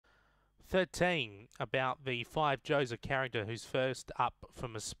13 about the 5 Joes, a character who's first up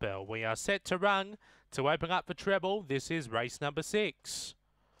from a spell. We are set to run to open up the treble. This is race number 6.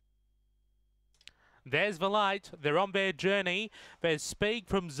 There's the light. They're on their journey. There's Speed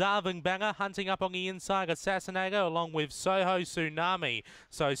from ZAHVEN Banger hunting up on the inside Assassinator along with SOHO TSUNAMI.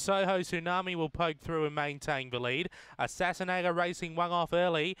 So SOHO TSUNAMI will poke through and maintain the lead. Assassinator racing one off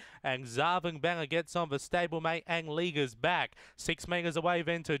early and ZAHVEN Banger gets on the stablemate and Liga's back. 6 metres away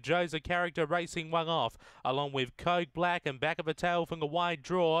then to Joe's a character racing one off along with Code Black, and back of the tail from the wide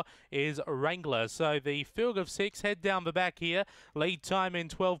draw is WRANGLER. So the field of 6 head down the back here. Lead time in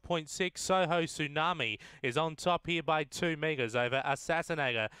 12.6. SOHO TSUNAMI is on top here by 2 metres over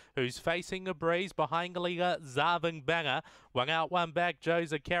Assassinator, who's facing a breeze. Behind the leader, ZAHVEN Banger. One out, one back,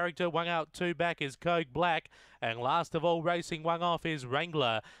 Joe's a character. One out, two back is Code Black. And last of all, racing one off is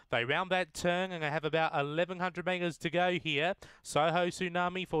WRANGLER. They round that turn and they have about 1,100 metres to go here. SOHO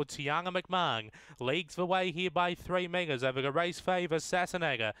TSUNAMI for Tiana McMahon leagues the way here by 3 metres over the race fave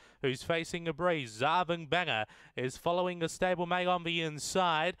Assassinator, who's facing a breeze. ZAHVEN Banger is following the stablemate on the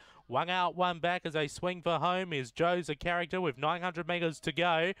inside. One out, one back as they swing for home is Joe's a character with 900 metres to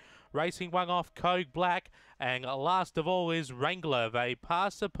go. Racing one off, Code Black. And last of all is WRANGLER. They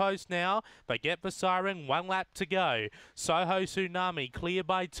pass the post now. They get the siren. 1 lap to go. SOHO TSUNAMI clear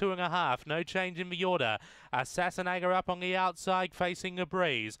by 2.5. No change in the order. Assassinator up on the outside facing a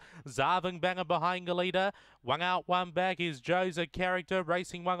breeze. ZAHVEN Banger behind the leader. One out, one back is Joe's a character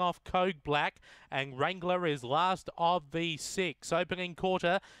racing one off, Code Black. And WRANGLER is last of the 6. Opening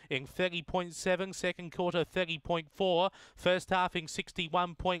quarter in 30.7. Second quarter 30.4. First half in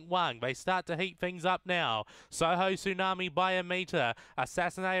 61.1. They start to heat things up now. SOHO TSUNAMI by a metre.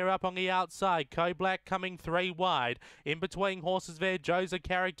 Assassinator up on the outside. Code Black coming 3 wide. In between horses there, Joe's a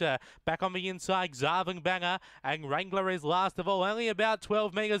character. Back on the inside, ZAHVEN Banger. And WRANGLER is last of all. Only about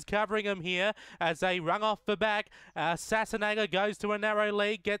 12 metres covering them here as they run off the back. Assassinator goes to a narrow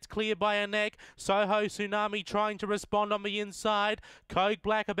lead. Gets cleared by a neck. SOHO TSUNAMI trying to respond on the inside. Code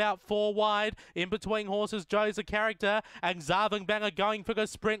Black about 4 wide. In between horses, Joe's a character. And ZAHVEN Banger going for the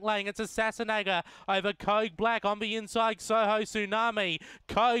sprint lane. It's Assassinator over Code Black on the inside. SOHO TSUNAMI.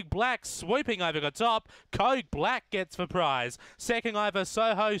 Code Black swooping over the top. Code Black gets the prize. Second either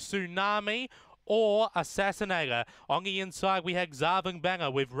SOHO TSUNAMI or Assassinator. On the inside we had ZAHVEN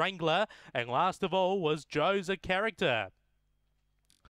Banger with WRANGLER, and last of all was Joe's a character.